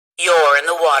You're in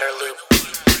the water loop.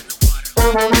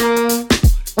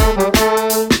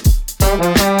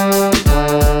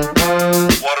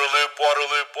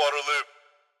 Waterloop.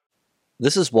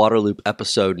 This is Waterloop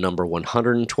episode number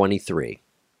 123,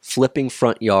 Flipping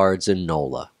Front Yards in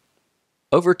NOLA.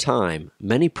 Over time,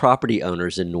 many property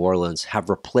owners in New Orleans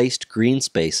have replaced green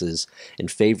spaces in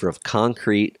favor of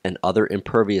concrete and other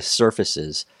impervious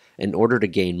surfaces in order to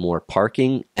gain more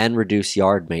parking and reduce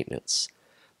yard maintenance.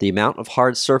 The amount of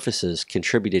hard surfaces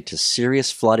contributed to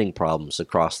serious flooding problems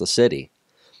across the city.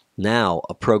 Now,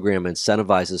 a program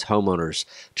incentivizes homeowners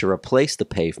to replace the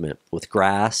pavement with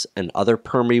grass and other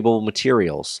permeable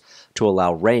materials to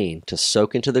allow rain to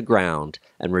soak into the ground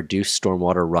and reduce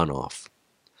stormwater runoff.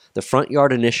 The Front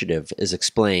Yard Initiative is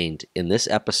explained in this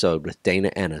episode with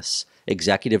Dana Ennis,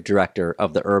 Executive Director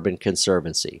of the Urban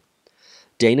Conservancy.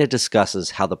 Dana discusses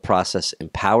how the process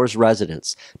empowers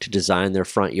residents to design their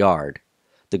front yard,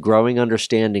 the growing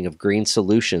understanding of green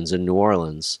solutions in New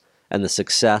Orleans, and the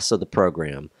success of the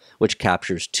program, which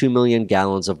captures 2 million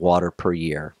gallons of water per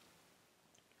year.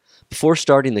 Before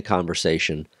starting the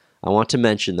conversation, I want to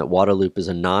mention that Waterloop is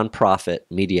a nonprofit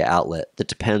media outlet that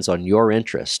depends on your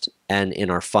interest and in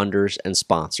our funders and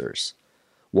sponsors.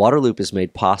 Waterloop is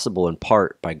made possible in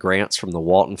part by grants from the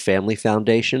Walton Family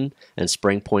Foundation and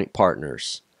Springpoint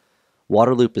Partners.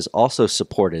 Waterloop is also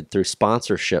supported through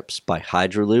sponsorships by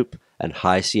Hydroloop and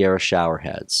High Sierra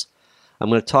Showerheads. I'm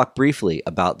going to talk briefly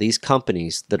about these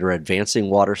companies that are advancing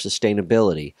water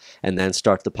sustainability and then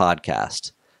start the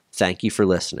podcast. Thank you for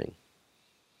listening.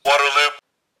 Waterloop.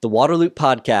 The Waterloop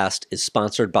podcast is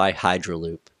sponsored by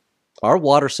Hydroloop. Our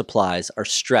water supplies are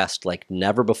stressed like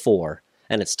never before,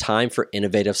 and it's time for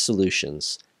innovative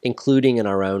solutions, including in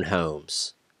our own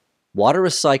homes. Water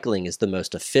recycling is the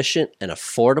most efficient and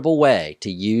affordable way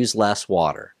to use less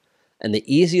water, and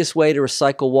the easiest way to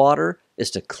recycle water is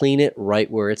to clean it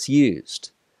right where it's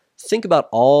used. Think about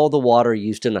all the water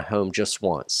used in a home just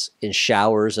once, in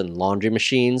showers and laundry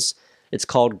machines. It's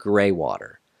called gray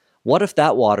water. What if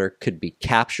that water could be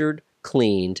captured,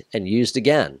 cleaned, and used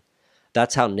again?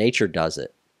 That's how nature does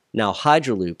it. Now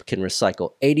Hydroloop can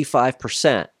recycle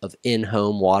 85% of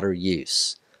in-home water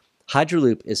use.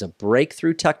 Hydroloop is a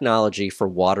breakthrough technology for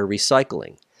water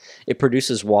recycling. It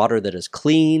produces water that is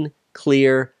clean,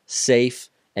 clear, safe,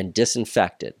 and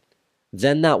disinfected.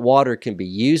 Then that water can be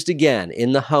used again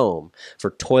in the home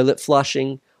for toilet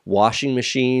flushing, washing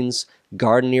machines,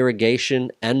 garden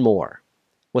irrigation, and more.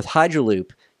 With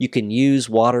Hydroloop, you can use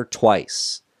water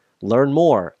twice. Learn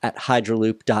more at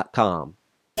hydroloop.com.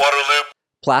 Waterloop.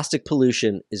 Plastic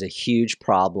pollution is a huge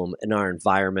problem in our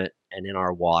environment and in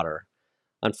our water.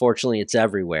 Unfortunately, it's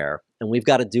everywhere, and we've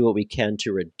got to do what we can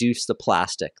to reduce the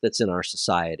plastic that's in our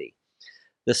society.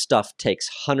 This stuff takes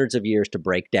hundreds of years to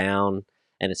break down,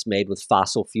 and it's made with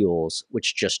fossil fuels,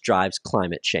 which just drives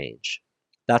climate change.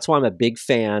 That's why I'm a big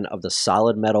fan of the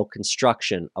solid metal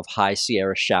construction of High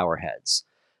Sierra showerheads.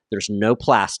 There's no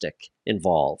plastic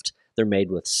involved. They're made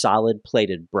with solid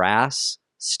plated brass,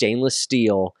 stainless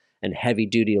steel, and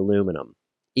heavy-duty aluminum.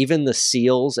 Even the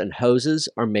seals and hoses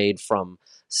are made from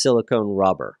silicone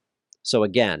rubber. So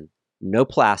again, no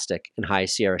plastic in High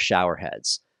Sierra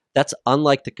showerheads. That's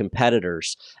unlike the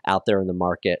competitors out there in the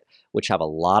market, which have a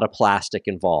lot of plastic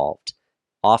involved.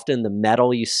 Often the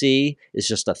metal you see is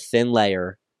just a thin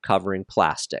layer covering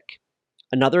plastic.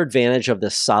 Another advantage of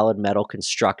this solid metal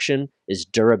construction is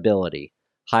durability.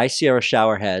 High Sierra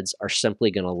showerheads are simply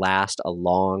going to last a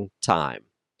long time.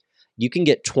 You can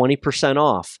get 20%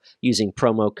 off using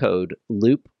promo code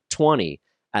LOOP20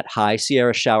 at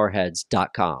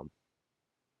highsierrashowerheads.com.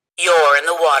 You're in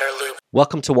the water loop.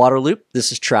 Welcome to Waterloop.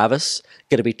 This is Travis.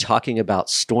 Going to be talking about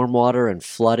stormwater and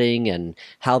flooding and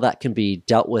how that can be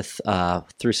dealt with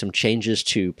through some changes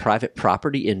to private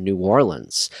property in New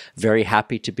Orleans. Very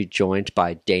happy to be joined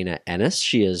by Dana Ennis.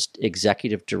 She is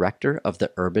Executive Director of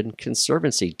the Urban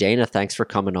Conservancy. Dana, thanks for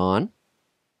coming on.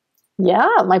 Yeah,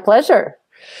 my pleasure.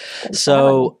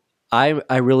 So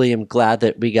I really am glad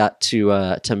that we got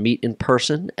to meet in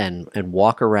person and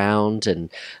walk around and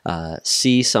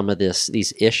see some of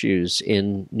these issues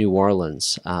in New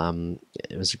Orleans.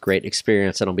 It was a great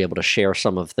experience, and I'll be able to share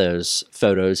some of those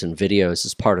photos and videos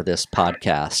as part of this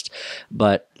podcast.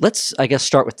 But let's, I guess,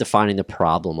 start with defining the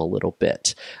problem a little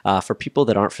bit. For people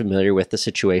that aren't familiar with the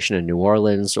situation in New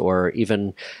Orleans or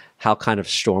even how kind of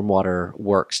stormwater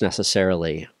works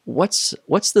necessarily, what's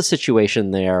the situation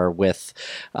there with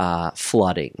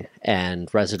flooding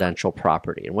and residential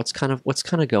property, and what's kind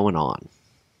of going on?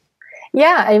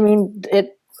 Yeah, I mean,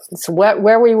 it's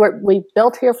where we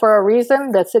built here for a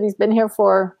reason. The city's been here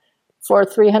for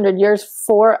 300 years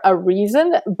for a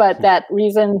reason, but that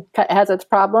reason has its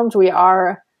problems. We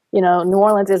are New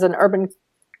Orleans is an urban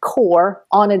core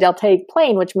on a deltaic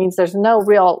plain, which means there's no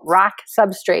real rock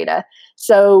substrata.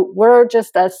 So we're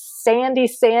just a sandy,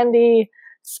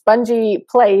 spongy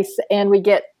place, and we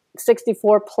get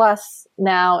 64 plus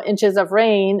now inches of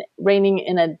raining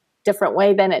in a different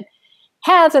way than it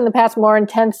has in the past, more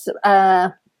intense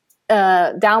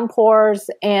downpours,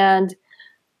 and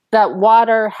that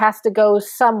water has to go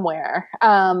somewhere.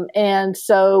 And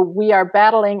so we are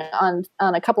battling on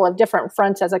a couple of different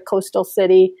fronts as a coastal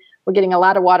city. We're getting a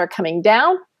lot of water coming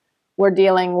down. We're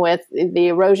dealing with the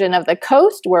erosion of the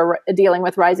coast. We're dealing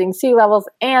with rising sea levels.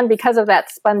 And because of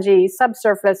that spongy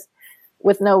subsurface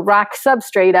with no rock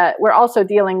substrata, we're also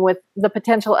dealing with the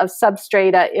potential of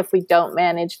substrata if we don't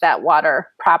manage that water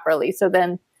properly. So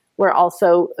then we're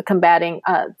also combating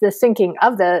the sinking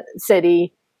of the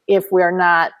city if we're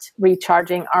not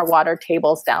recharging our water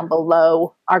tables down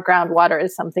below. Our groundwater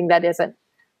is something that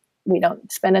we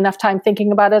don't spend enough time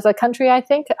thinking about as a country, I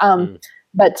think.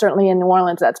 But certainly in New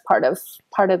Orleans, that's part of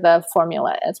the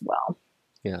formula as well.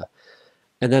 Yeah.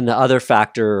 And then the other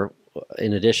factor,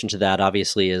 in addition to that,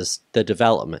 obviously, is the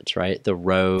development, right? The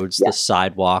roads, the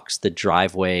sidewalks, the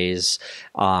driveways.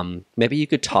 Maybe you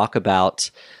could talk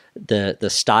about the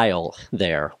style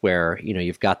there, where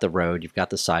you've got the road, you've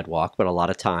got the sidewalk, but a lot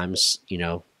of times,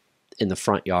 in the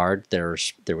front yard, there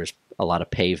was a lot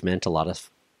of pavement, a lot of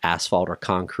asphalt or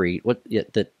concrete.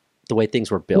 The way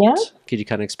things were built. Yeah. Could you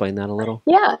kind of explain that a little?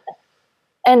 Yeah,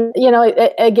 and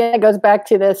again, it goes back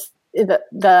to this: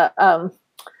 the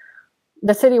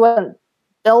city wasn't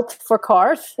built for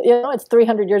cars. It's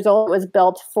 300 years old. It was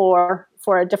built for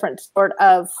a different sort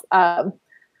of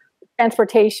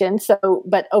transportation. So,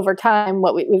 but over time,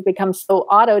 we've become so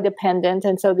auto dependent,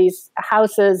 and so these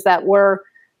houses that were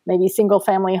maybe single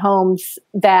family homes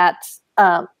that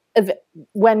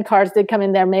when cars did come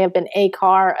in, there may have been a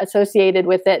car associated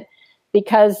with it.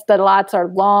 Because the lots are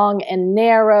long and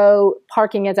narrow,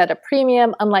 parking is at a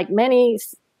premium. Unlike many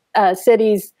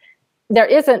cities,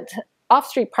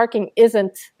 off-street parking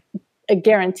isn't a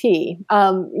guarantee.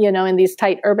 In these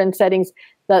tight urban settings,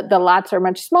 the lots are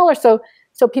much smaller, so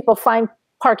people find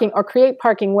parking or create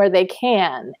parking where they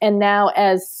can. And now,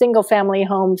 as single-family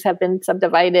homes have been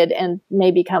subdivided and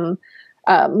may become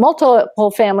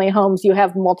multiple family homes, you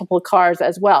have multiple cars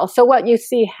as well. So what you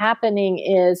see happening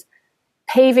is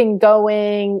paving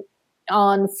going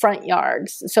on front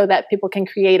yards so that people can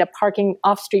create a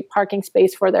off-street parking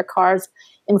space for their cars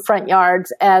in front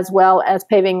yards, as well as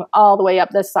paving all the way up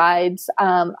the sides.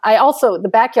 The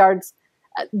backyards,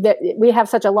 we have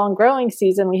such a long growing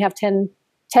season. We have 10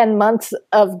 months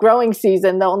of growing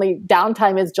season. The only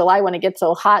downtime is July when it gets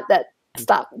so hot that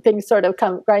things sort of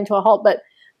grind to a halt.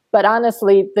 But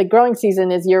honestly, the growing season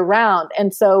is year round.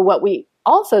 And so what we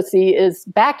also see is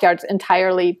backyards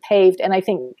entirely paved. And I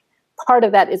think part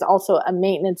of that is also a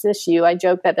maintenance issue. I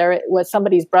joke that there was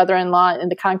somebody's brother-in-law in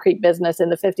the concrete business in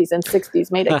the 50s and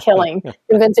 60s made a killing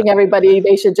convincing everybody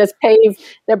they should just pave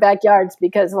their backyards,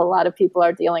 because a lot of people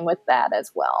are dealing with that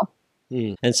as well.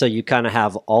 And so you kind of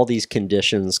have all these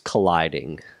conditions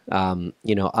colliding.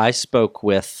 I spoke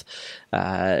with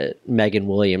Megan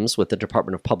Williams with the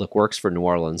Department of Public Works for New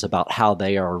Orleans about how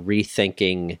they are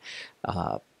rethinking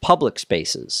public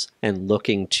spaces and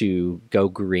looking to go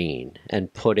green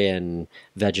and put in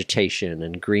vegetation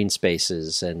and green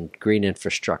spaces and green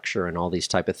infrastructure and all these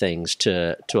type of things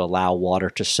to allow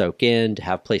water to soak in, to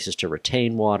have places to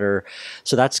retain water.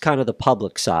 So that's kind of the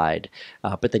public side.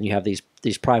 But then you have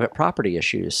these private property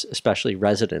issues, especially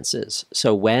residences.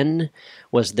 So when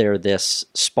was there this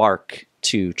spark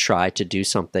to try to do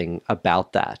something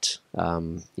about that,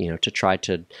 to try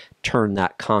to turn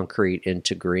that concrete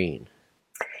into green?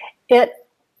 It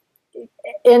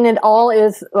all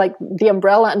is like the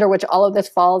umbrella under which all of this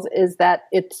falls is that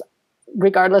it's,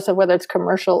 regardless of whether it's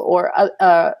commercial or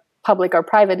public or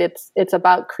private, it's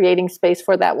about creating space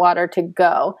for that water to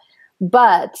go.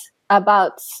 But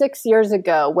about 6 years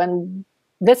ago, when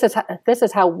this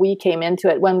is how we came into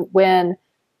it, when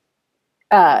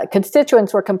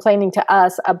constituents were complaining to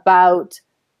us about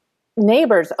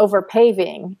neighbors over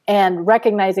paving and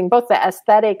recognizing both the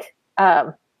aesthetic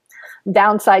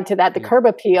downside to that, the curb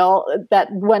appeal that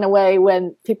went away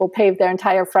when people paved their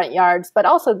entire front yards, but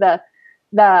also the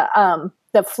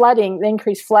flooding, the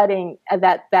increased flooding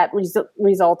that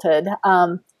resulted,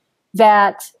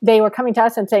 that they were coming to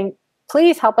us and saying,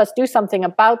 please help us do something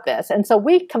about this. And so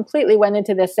we completely went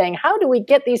into this saying, how do we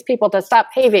get these people to stop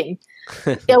paving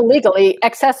illegally,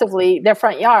 excessively their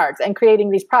front yards and creating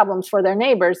these problems for their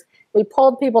neighbors? We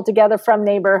pulled people together from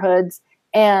neighborhoods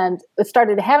and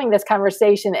started having this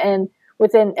conversation, and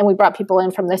we brought people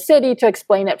in from the city to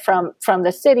explain it from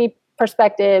the city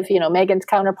perspective, Megan's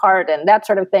counterpart and that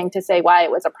sort of thing to say why it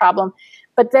was a problem.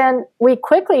 But then we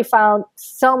quickly found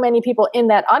so many people in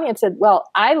that audience said, well,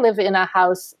 I live in a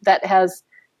house that has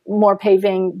more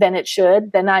paving than it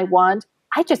should, than I want.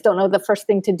 I just don't know the first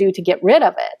thing to do to get rid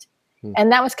of it.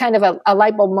 And that was kind of a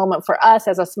light bulb moment for us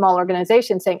as a small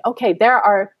organization saying, okay, there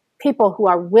are people who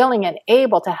are willing and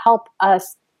able to help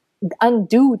us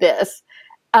undo this.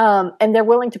 And they're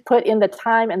willing to put in the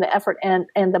time and the effort and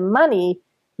the money,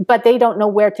 but they don't know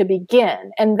where to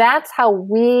begin. And that's how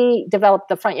we developed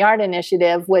the Front Yard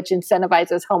Initiative, which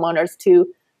incentivizes homeowners to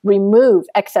remove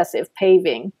excessive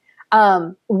paving.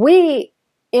 We,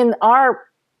 in our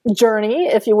journey,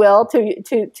 if you will,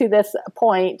 to this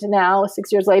point now,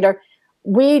 6 years later,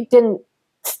 we didn't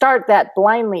start that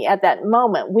blindly at that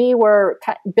moment. We were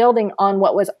building on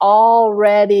what was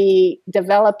already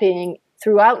developing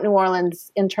throughout New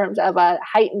Orleans in terms of a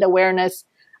heightened awareness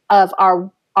of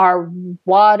our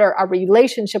water, our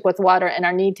relationship with water, and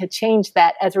our need to change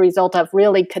that as a result of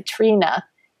really Katrina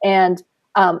and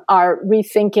our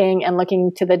rethinking and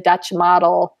looking to the Dutch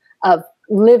model of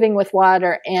living with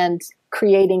water and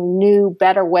creating new,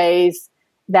 better ways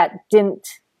that didn't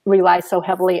rely so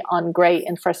heavily on gray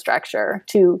infrastructure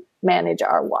to manage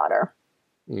our water.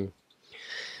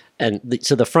 And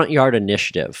so the Front Yard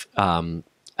Initiative, and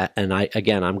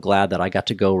I'm glad that I got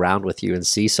to go around with you and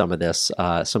see some of this,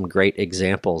 some great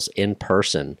examples in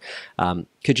person.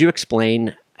 Could you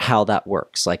explain how that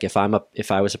works? Like if I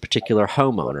was a particular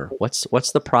homeowner,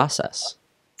 what's the process?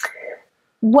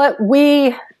 What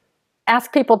we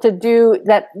ask people to do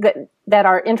that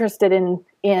are interested in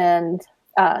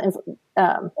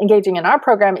engaging in our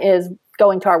program is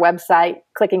going to our website,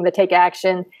 clicking the Take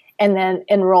Action, and then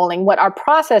enrolling. What our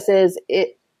process is,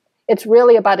 it's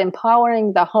really about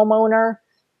empowering the homeowner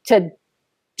to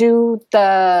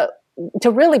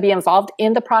really be involved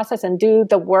in the process and do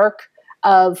the work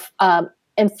of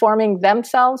informing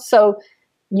themselves. So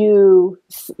you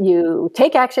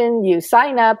take action, you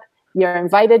sign up, you're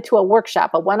invited to a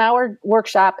workshop, a 1-hour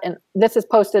workshop, and this is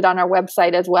posted on our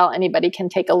website as well. Anybody can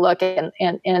take a look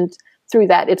and through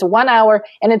that. It's 1 hour,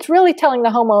 and it's really telling the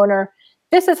homeowner,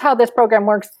 this is how this program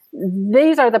works.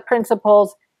 These are the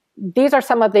principles. These are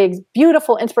some of the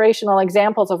beautiful, inspirational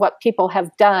examples of what people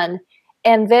have done.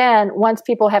 And then once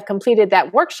people have completed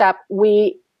that workshop,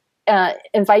 we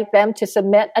invite them to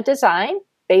submit a design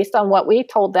based on what we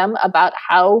told them about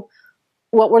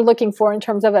what we're looking for in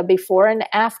terms of a before and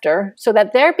after, so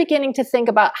that they're beginning to think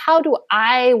about, how do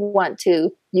I want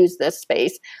to use this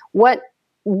space?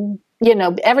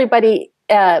 Everybody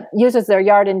uses their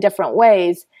yard in different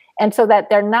ways. And so that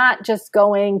they're not just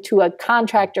going to a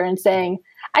contractor and saying,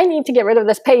 I need to get rid of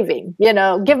this paving,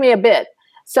 give me a bid.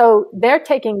 So they're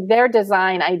taking their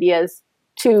design ideas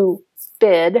to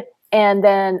bid, and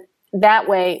then that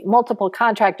way multiple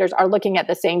contractors are looking at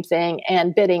the same thing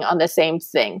and bidding on the same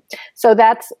thing. So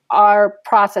that's our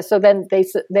process. So then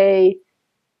they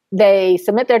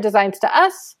submit their designs to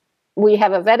us. We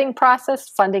have a vetting process.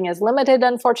 Funding is limited,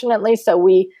 unfortunately. So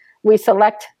we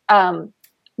select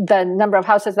the number of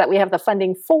houses that we have the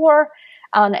funding for.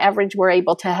 On average, we're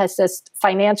able to assist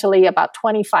financially about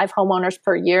 25 homeowners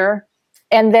per year.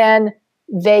 And then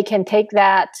they can take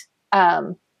that,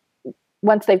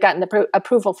 once they've gotten the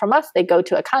approval from us, they go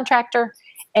to a contractor,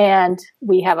 and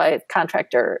we have a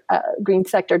contractor green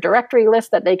sector directory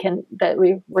list that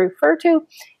we refer to.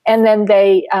 And then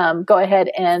they go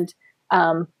ahead and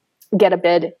get a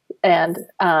bid and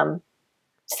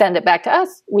send it back to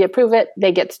us. We approve it,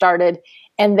 they get started.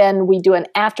 And then we do an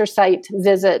after-site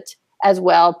visit as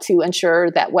well to ensure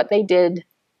that what they did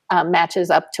matches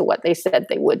up to what they said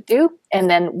they would do. And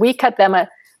then we cut them a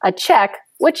check,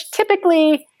 which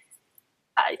typically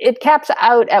it caps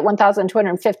out at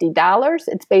 $1,250.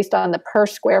 It's based on the per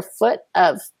square foot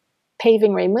of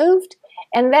paving removed.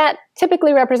 And that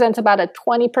typically represents about a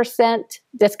 20%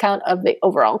 discount of the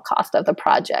overall cost of the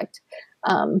project.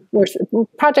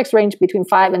 Projects range between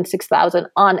 $5,000 and $6,000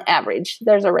 on average.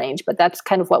 There's a range, but that's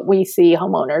kind of what we see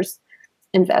homeowners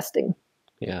investing.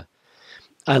 Yeah.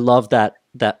 I love that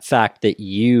fact that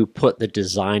you put the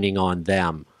designing on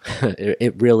them.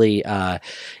 It really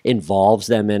involves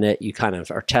them in it. You kind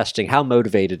of are testing how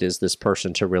motivated is this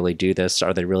person to really do this?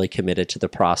 Are they really committed to the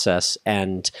process?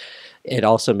 And it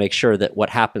also makes sure that what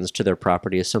happens to their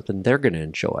property is something they're going to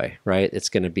enjoy, right? It's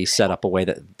going to be set up a way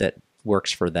that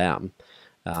works for them.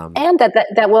 And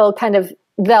that will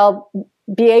they'll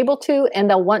be able to, and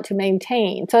they'll want to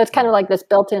maintain. So it's kind of like this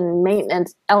built-in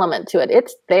maintenance element to it.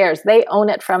 It's theirs. They own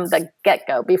it from the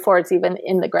get-go before it's even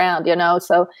in the ground,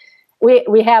 So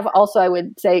we have also, I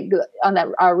would say, on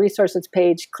our resources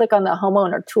page, click on the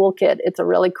homeowner toolkit. It's a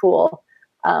really cool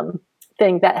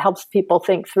thing that helps people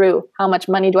think through how much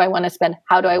money do I want to spend?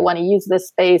 How do I want to use this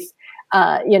space?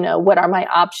 What are my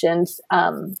options?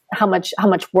 How much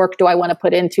work do I want to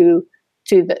put into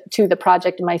the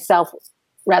project myself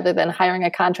rather than hiring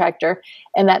a contractor?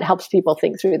 And that helps people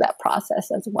think through that process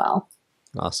as well.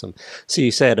 Awesome. So you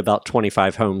said about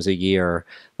 25 homes a year,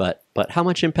 but how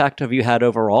much impact have you had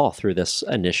overall through this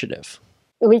initiative?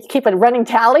 We keep a running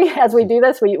tally as we do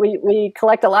this. We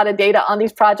collect a lot of data on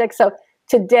these projects. So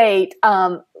to date,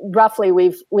 roughly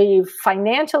we've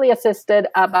financially assisted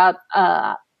about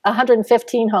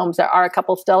 115 homes. There are a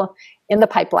couple still in the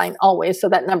pipeline always, so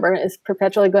that number is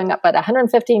perpetually going up. But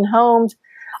 115 homes,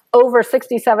 over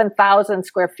 67,000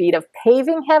 square feet of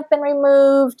paving have been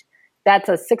removed. That's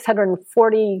a almost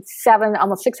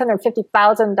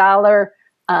 $650,000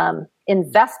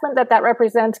 investment that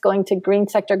represents, going to green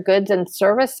sector goods and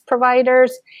service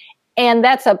providers. And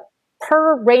that's a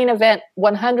per rain event,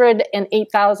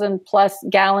 108,000 plus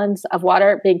gallons of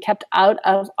water being kept out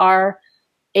of our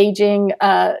aging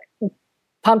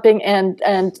pumping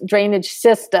and drainage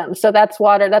system. So that's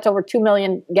water, that's over 2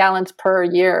 million gallons per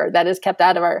year that is kept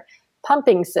out of our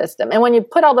pumping system. And when you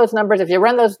put all those numbers, if you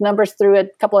run those numbers through a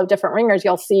couple of different ringers,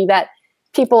 you'll see that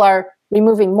people are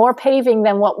removing more paving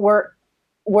than what we're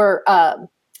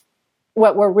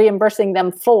reimbursing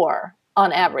them for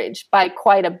on average by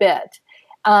quite a bit.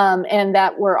 And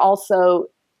that we're also,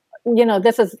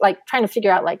 this is like trying to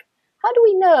figure out, like, how do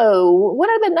we know?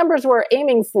 What are the numbers we're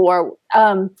aiming for?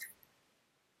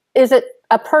 Is it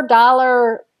a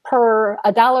dollar per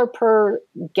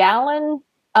gallon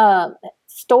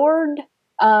stored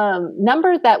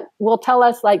number that will tell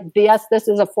us, like, yes, this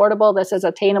is affordable, this is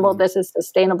attainable, this is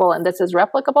sustainable, and this is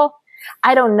replicable?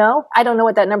 I don't know. I don't know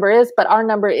what that number is, but our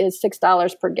number is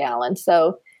 $6 per gallon.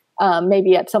 So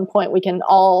maybe at some point we can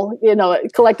all,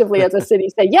 collectively as a city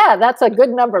say, yeah, that's a good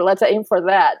number. Let's aim for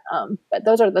that. But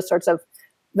those are the sorts of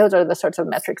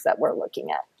metrics that we're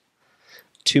looking at.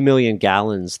 2 million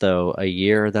gallons, though, a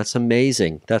year. That's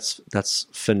amazing. That's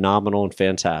phenomenal and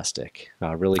fantastic.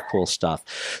 Really cool stuff.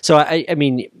 So, I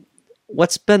mean,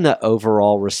 what's been the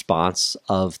overall response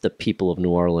of the people of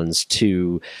New Orleans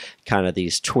to kind of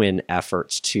these twin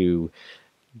efforts to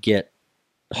get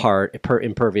hard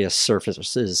impervious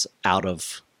surfaces out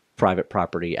of private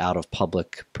property, out of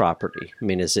public property? I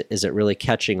mean, is it really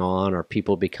catching on? Are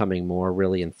people becoming more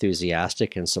really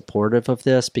enthusiastic and supportive of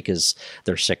this because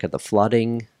they're sick of the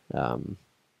flooding?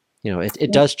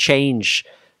 It does change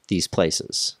these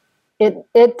places.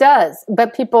 It does,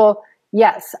 but people,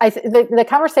 yes, the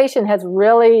conversation has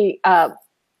really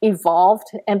evolved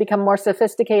and become more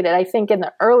sophisticated. I think in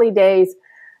the early days,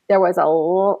 there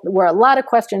were a lot of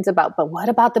questions about, but what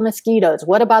about the mosquitoes?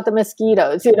 What about the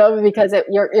mosquitoes? Because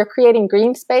you're creating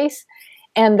green space,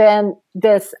 and then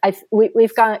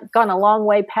we've gone a long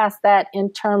way past that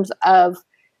in terms of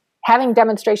having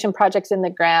demonstration projects in the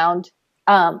ground,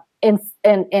 and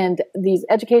these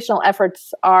educational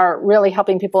efforts are really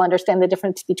helping people understand the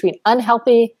difference between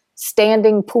unhealthy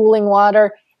standing pooling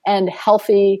water and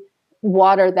healthy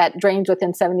water that drains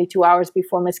within 72 hours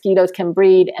before mosquitoes can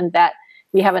breed, and that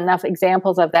we have enough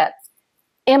examples of that.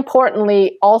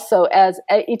 Importantly, also, as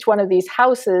each one of these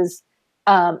houses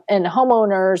and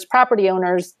homeowners, property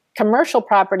owners, commercial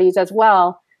properties as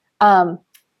well,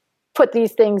 put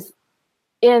these things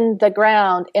in the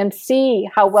ground and see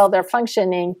how well they're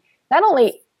functioning, not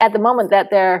only at the moment that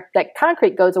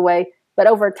concrete goes away, but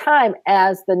over time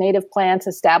as the native plants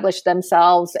establish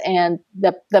themselves and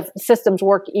the systems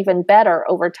work even better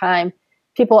over time.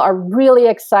 People are really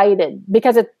excited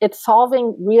because it's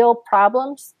solving real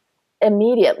problems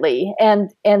immediately.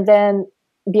 And then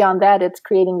beyond that, it's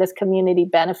creating this community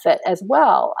benefit as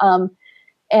well.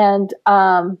 And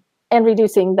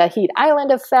reducing the heat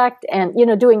island effect and,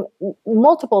 doing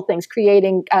multiple things,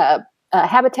 creating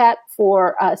habitat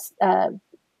for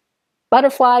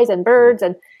butterflies and birds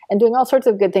and doing all sorts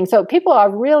of good things. So people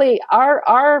are really,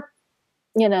 the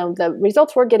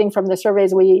results we're getting from the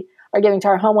surveys we are giving to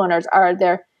our homeowners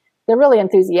they're really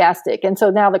enthusiastic. And so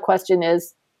now the question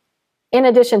is, in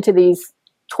addition to these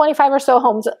 25 or so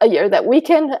homes a year that we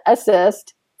can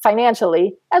assist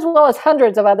financially, as well as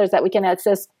hundreds of others that we can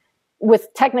assist with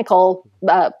technical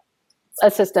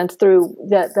assistance through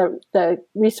the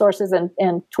resources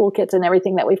and toolkits and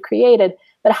everything that we've created,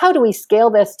 but how do we scale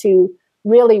this to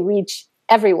really reach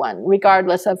everyone,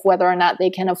 regardless of whether or not they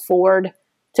can afford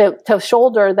to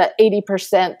shoulder the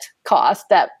 80% cost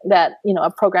that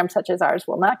a program such as ours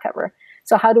will not cover.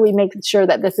 So how do we make sure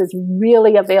that this is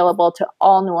really available to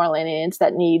all New Orleanians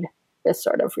that need this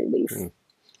sort of relief?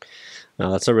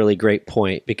 That's a really great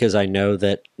point, because I know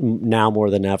that now more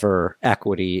than ever,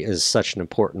 equity is such an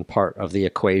important part of the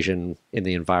equation in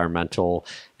the environmental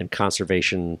and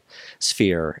conservation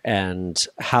sphere. And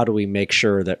how do we make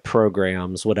sure that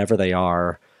programs, whatever they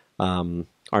are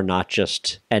not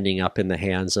just ending up in the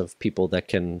hands of people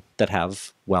that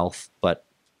have wealth, but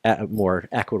more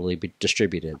equitably be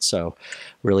distributed. So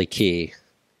really key.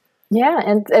 Yeah,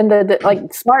 and the like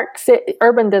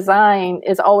urban design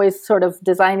is always sort of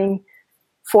designing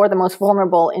for the most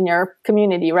vulnerable in your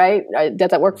community, right?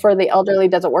 Does it work for the elderly?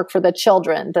 Does it work for the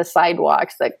children? The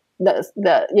sidewalks,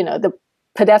 the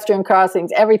pedestrian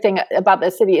crossings, everything about the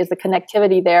city is the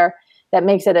connectivity there that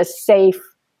makes it a safe,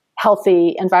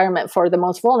 healthy environment for the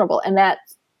most vulnerable. And that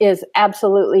is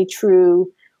absolutely true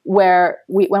when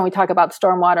we talk about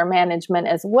stormwater management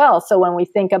as well. So when we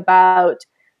think about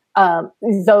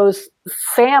those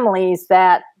families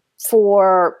that,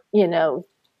 for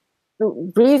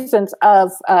reasons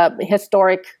of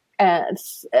historic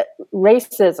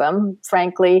racism,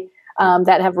 frankly,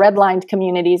 that have redlined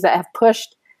communities, that have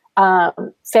pushed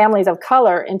families of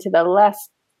color into the less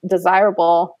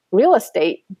desirable real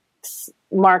estate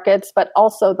markets, but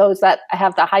also those that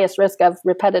have the highest risk of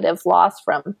repetitive loss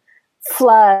from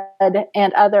flood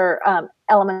and other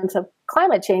elements of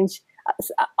climate change.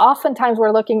 Oftentimes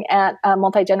we're looking at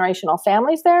multi-generational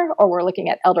families there, or we're looking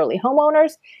at elderly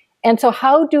homeowners. And so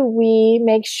how do we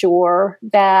make sure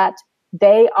that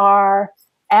they are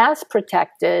as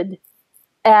protected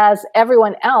as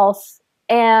everyone else,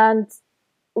 and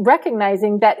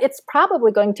recognizing that it's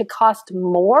probably going to cost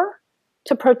more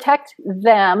to protect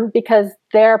them because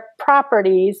their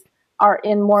properties are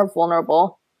in more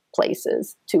vulnerable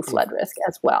places to flood risk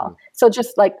as well. So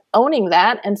just like owning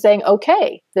that and saying,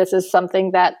 okay, this is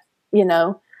something that,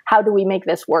 how do we make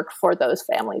this work for those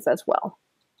families as well?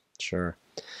 Sure.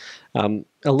 A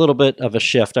little bit of a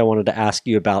shift. I wanted to ask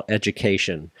you about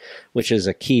education, which is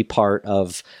a key part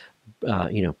of,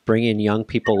 bringing young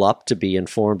people up to be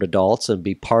informed adults and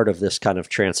be part of this kind of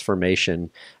transformation.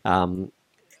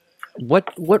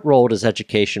 What role does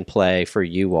education play for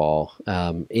you all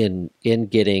in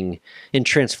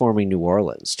transforming New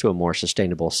Orleans to a more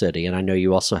sustainable city? And I know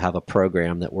you also have a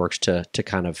program that works to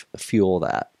kind of fuel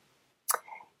that.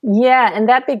 Yeah, and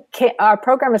our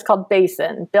program is called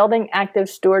BASIN, Building Active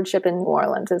Stewardship in New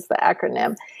Orleans is the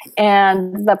acronym.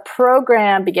 And the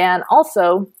program began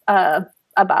also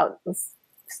about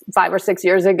 5 or 6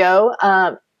 years ago.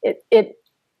 It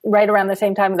right around the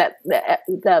same time that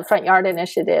the Front Yard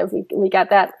Initiative, we got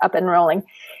that up and rolling.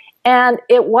 And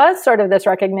it was sort of this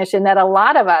recognition that a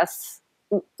lot of us,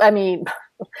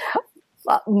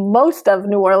 most of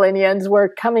New Orleanians were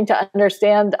coming to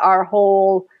understand our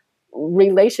whole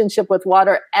relationship with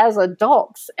water as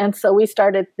adults. And so we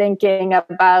started thinking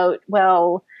about,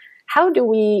 well, how do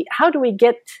we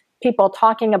get people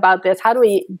talking about this? How do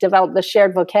we develop the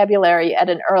shared vocabulary at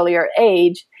an earlier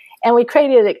age? And we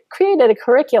created a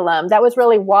curriculum that was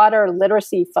really water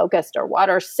literacy focused or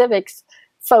water civics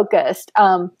focused.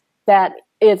 That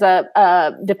is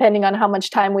depending on how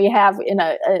much time we have in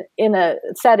a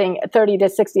setting, a 30 to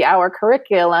 60 hour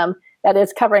curriculum that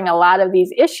is covering a lot of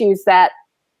these issues that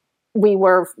we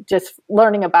were just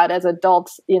learning about as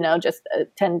adults, just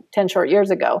 10 short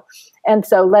years ago. And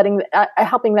so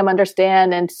helping them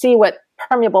understand and see what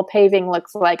permeable paving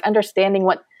looks like, understanding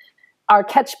what our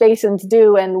catch basins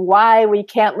do and why we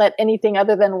can't let anything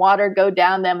other than water go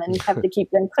down them and have to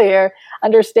keep them clear,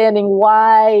 understanding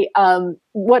why,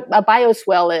 what a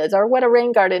bioswale is or what a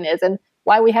rain garden is and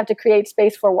why we have to create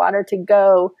space for water to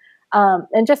go.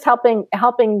 And just helping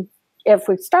if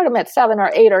we start them at 7 or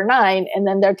 8 or 9, and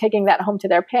then they're taking that home to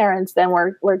their parents, then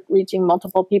we're reaching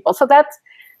multiple people. So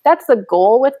that's the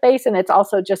goal with BASE, and it's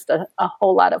also just a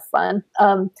whole lot of fun.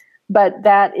 But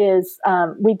that is,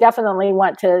 we definitely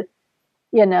want to,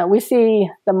 we see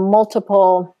the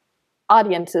multiple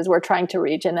audiences we're trying to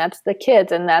reach, and that's the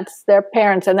kids, and that's their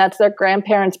parents, and that's their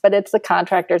grandparents, but it's the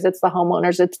contractors, it's the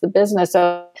homeowners, it's the business.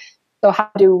 So how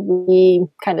do we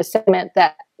kind of segment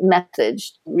that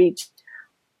message to reach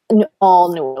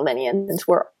all New Orleanians, since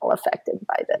we're all affected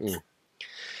by this?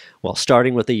 Well,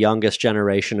 starting with the youngest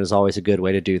generation is always a good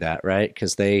way to do that, right?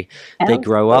 Because they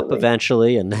grow up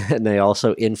eventually, and they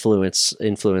also influence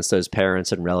those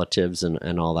parents and relatives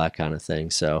and all that kind of thing.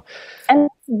 So, and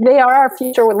they are our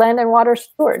future land and water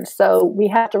stewards. So we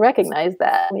have to recognize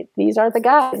that these are the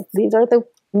guys, these are the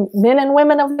men and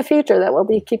women of the future that will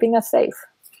be keeping us safe.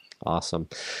 Awesome.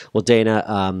 Well, Dana,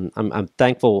 I'm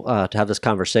thankful to have this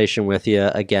conversation with you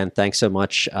again. Thanks so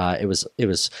much. It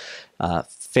was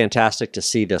fantastic to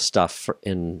see this stuff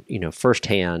in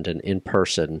firsthand and in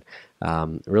person.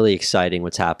 Really exciting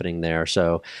what's happening there.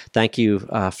 So thank you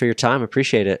for your time.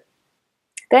 Appreciate it.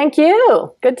 Thank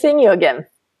you. Good seeing you again.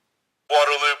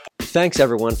 Waterloop. Thanks,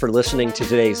 everyone, for listening to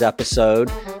today's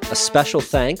episode. A special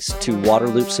thanks to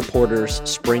Waterloop supporters,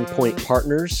 Spring Point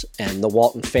Partners, and the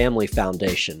Walton Family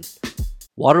Foundation.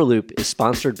 Waterloop is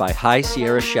sponsored by High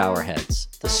Sierra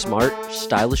Showerheads, the smart,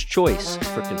 stylish choice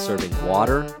for conserving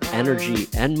water, energy,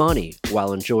 and money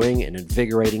while enjoying an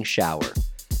invigorating shower.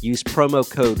 Use promo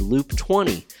code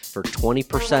LOOP20 for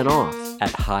 20% off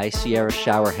at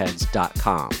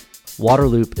highsierrashowerheads.com.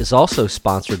 Waterloop is also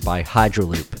sponsored by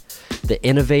Hydroloop, the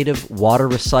innovative water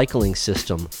recycling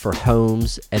system for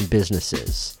homes and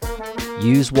businesses.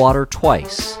 Use water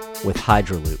twice with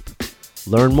Hydroloop.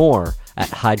 Learn more at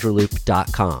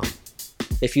hydroloop.com.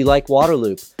 If you like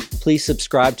Waterloop, please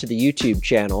subscribe to the YouTube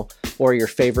channel or your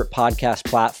favorite podcast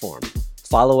platform.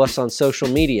 Follow us on social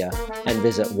media and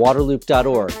visit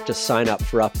waterloop.org to sign up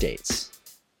for updates.